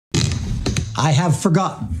I have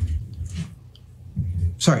forgotten.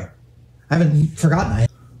 Sorry. I haven't forgotten.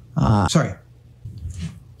 Sorry.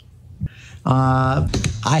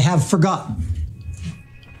 I have forgotten.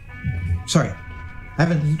 Sorry. I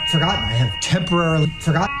haven't forgotten. I have temporarily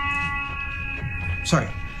forgotten. Sorry.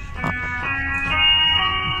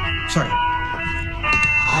 Sorry.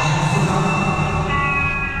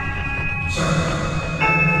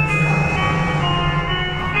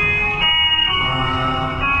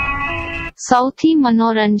 Sauthi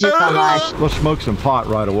Manoranjik Awaaz. Let's smoke some pot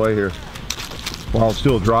right away here while it's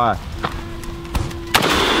still dry.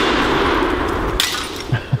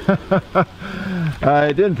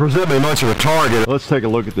 It didn't present me much of a target. Let's take a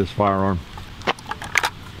look at this firearm.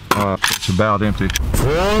 It's about empty.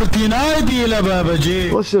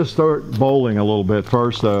 Let's just start bowling a little bit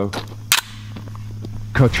first though.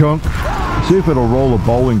 Ka-chunk. See if it'll roll a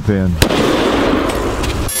bowling pin.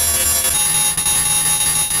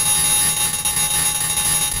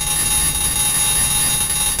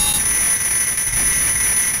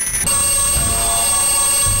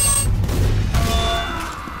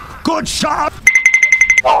 Good shot!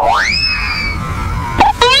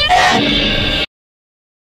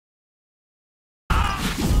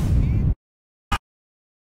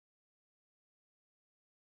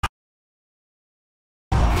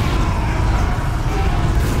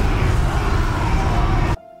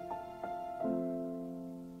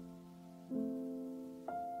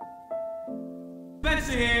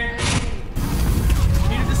 Dispenser here.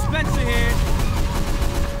 Need a dispenser here.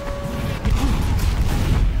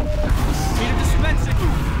 Need a dispenser.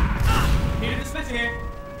 Need a dispenser here.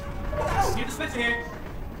 Need a dispenser here.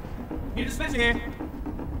 Need a dispenser here.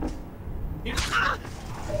 Need a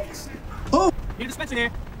Oh! Need a dispenser here.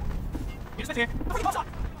 Need a dispenser here. Need a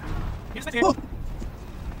dispenser here.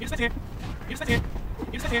 Need a dispenser here. Need a dispenser here. Need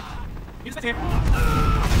a dispenser here. Need a dispenser here.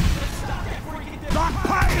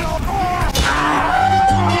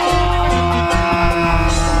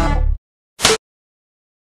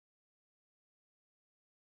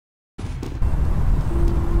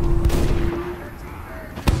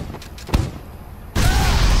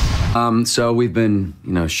 So we've been,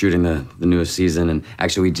 shooting the newest season, and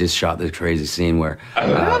actually we just shot this crazy scene where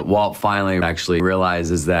Walt finally actually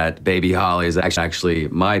realizes that baby Holly is actually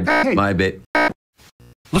my bit.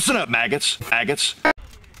 Listen up, maggots. Maggots.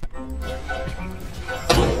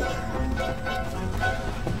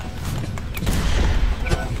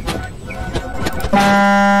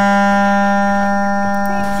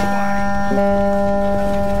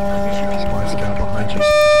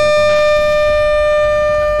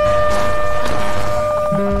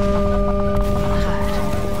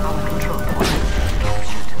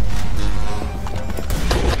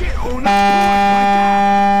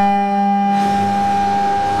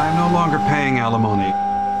 I'm no longer paying alimony.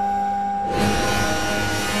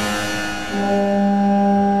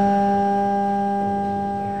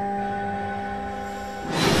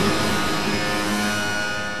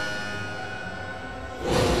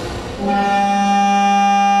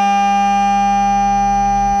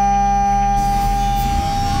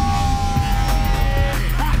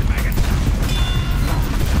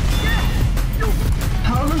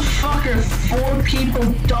 How the fuck are 4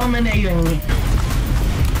 people dominating me?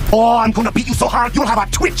 Oh, I'm gonna beat you so hard you'll have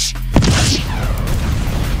a twitch!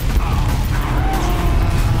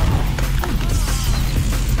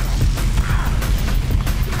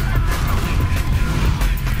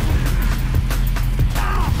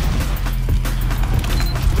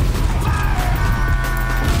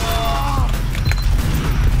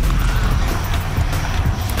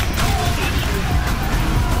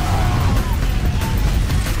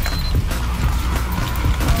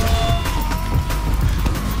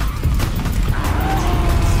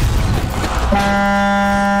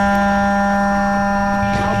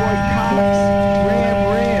 Cowboy Comics, Ram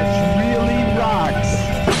Ranch really rocks.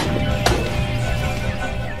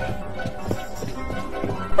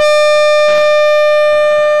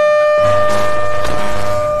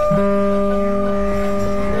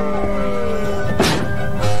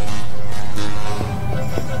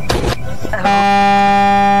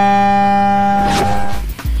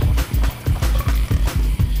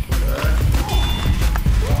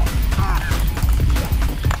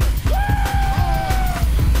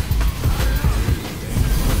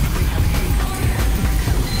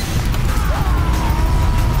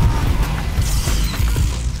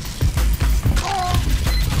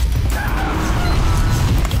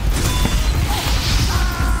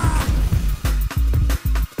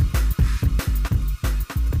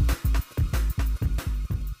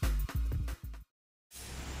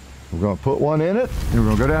 We're going to put one in it, and we're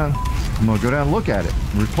going to go down. I'm going to go down and look at it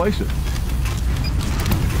and replace it.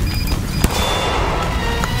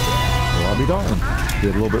 be darned.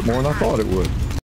 Did a little bit more than I thought it would.